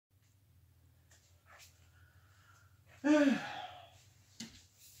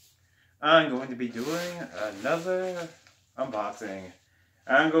I'm going to be doing another unboxing.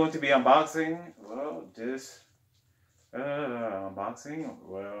 I'm going to be unboxing, well, this unboxing,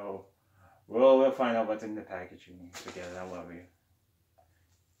 well, we'll find out what's in the packaging together. I love you.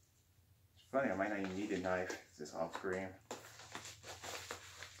 It's funny, I might not even need a knife. It's just off screen.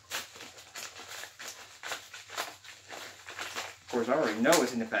 Of course, I already know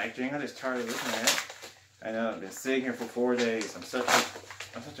what's in the packaging. I just tired of looking at it. I know, I've been sitting here for 4 days. I'm such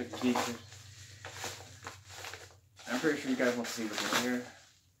a geek. I'm pretty sure you guys want to see what's in here.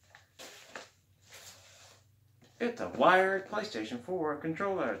 It's a wired PlayStation 4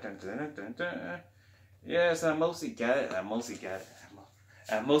 controller. Dun, dun, dun, dun, dun. Yes, I mostly got it. I mostly got it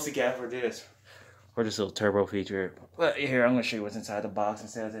for this little turbo feature. But here, I'm going to show you what's inside the box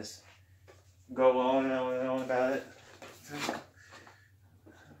instead of this. Go on and on and on about it.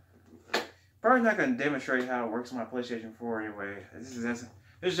 Probably not going to demonstrate how it works on my PlayStation 4 anyway. This is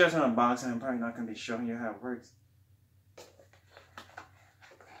just an unboxing. I'm probably not going to be showing you how it works.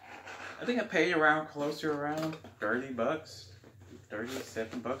 I think I paid close to around 30 bucks,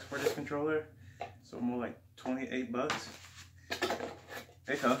 37 bucks for this controller. So more like 28 bucks.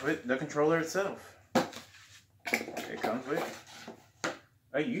 It comes with the controller itself. It comes with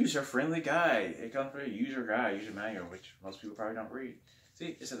a user-friendly guide. It comes with a user guide, user manual, which most people probably don't read.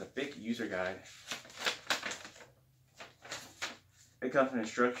 See, this is a big user guide. It comes with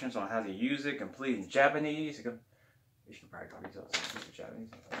instructions on how to use it, complete in Japanese. You should probably call these out. Japanese.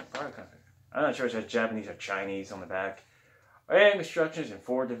 I'm not sure if it's Japanese or Chinese on the back. And instructions in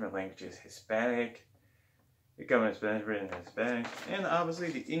 4 different languages. Hispanic. It comes in Spanish, written in Hispanic. And obviously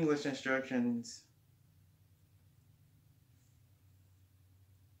the English instructions.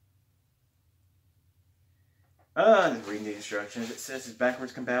 Just reading the instructions. It says it's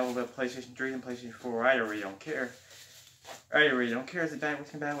backwards compatible with PlayStation 3 and PlayStation 4. I really don't care. It's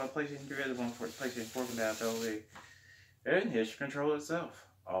backwards compatible with PlayStation 3 as one for PlayStation 4 compatibility. And here's the controller itself.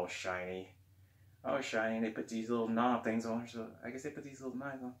 All shiny. All shiny. And they put these little knob things on. So I guess they put these little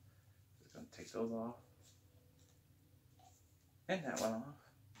knives on. Just gonna take those off. And that one off.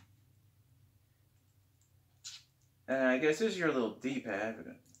 And I guess this is your little D-pad. We're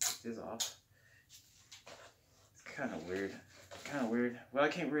gonna take this off. It's kind of weird. Well, I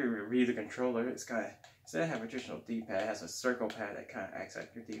can't really read the controller. It's kind of, instead of having a traditional D-pad, it has a circle pad that kind of acts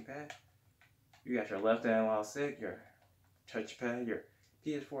like your D-pad. You got your left analog stick, your touchpad, your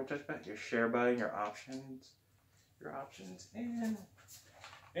PS4 touchpad, your share button, your options, and your options.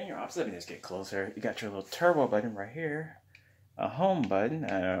 Let me just get closer. You got your little turbo button right here, a home button.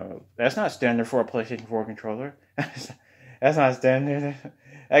 That's not standard for a PlayStation 4 controller. That's not standard.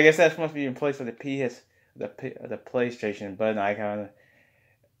 I guess that's supposed to be in place for the the PlayStation button icon.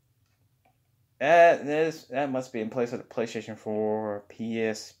 That must be in place of the PlayStation 4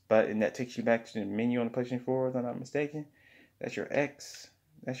 PS button that takes you back to the menu on the PlayStation 4, if I'm not mistaken. That's your X.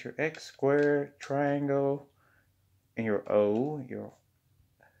 That's your X, square, triangle, and your O.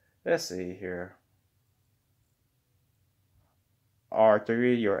 Let's see here.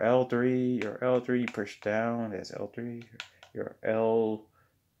 R3, your L3, you push down, that's L3. Your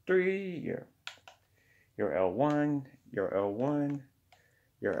L3, your L1, your L1.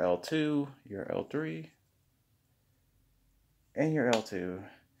 Your L2, your L3, and your L2.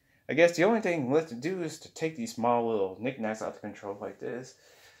 I guess the only thing left to do is to take these small little knickknacks out the control like this.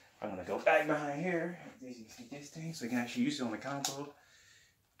 I'm going to go back behind here. You can see this thing, so you can actually use it on the console.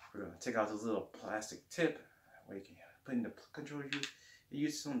 We're going to take out this little plastic tip. Where you can put in the controller. You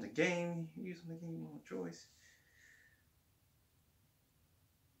use it on the game. You use it on the game, no choice.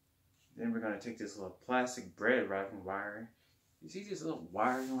 Then we're going to take this little plastic bread wrapping wire. You see this little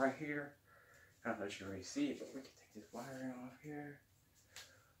wiring right here? I don't know if you can really see it, but we can take this wiring off here.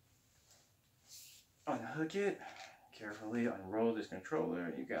 Unhook it. Carefully unroll this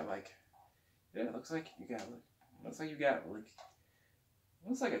controller. You got like, yeah, it looks like you got a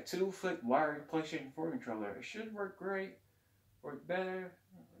 2-foot wired PlayStation 4 controller. It should work great. Work better.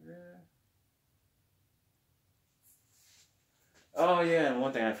 Yeah. Oh yeah, and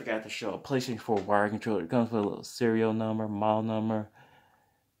one thing I forgot to show, a PlayStation 4 wire controller. It comes with a little serial number, model number.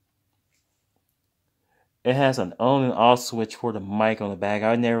 It has an on and off switch for the mic on the back.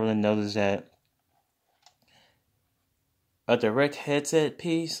 I never really noticed that. A direct headset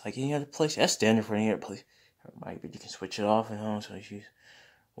piece, like any other PlayStation, that's standard for any other PlayStation mic, but you can switch it off and on, so you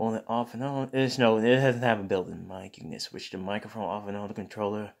want it off and on. It doesn't have a built-in mic. You can just switch the microphone off and on the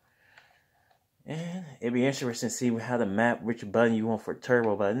controller. And it'd be interesting to see how to map which button you want for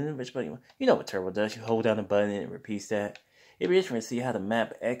turbo button. Which button you know what turbo does. You hold down the button and it repeats that. It'd be interesting to see how to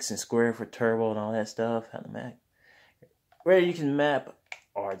map X and square for turbo and all that stuff. How to map. Where you can map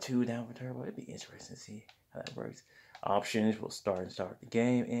R2 down for turbo. It'd be interesting to see how that works. Options will start the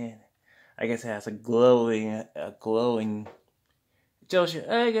game, and I guess it has a glowing. It tells you.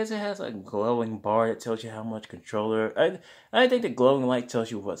 I guess it has a glowing bar that tells you how much controller. I think the glowing light tells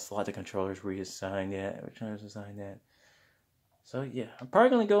you what slot the controllers were assigned at, which one was assigned at. So yeah, I'm probably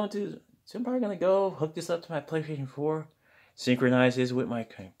gonna go hook this up to my PlayStation 4, synchronize this with my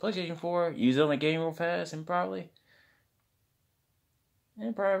PlayStation 4, use it on the game real fast, and probably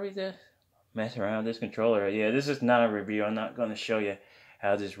just mess around with this controller. Yeah, this is not a review. I'm not gonna show you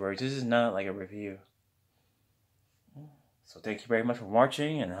how this works. This is not like a review. So thank you very much for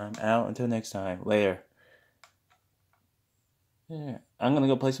watching, and I'm out until next time. Later. Yeah, I'm gonna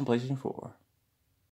go play some PlayStation 4.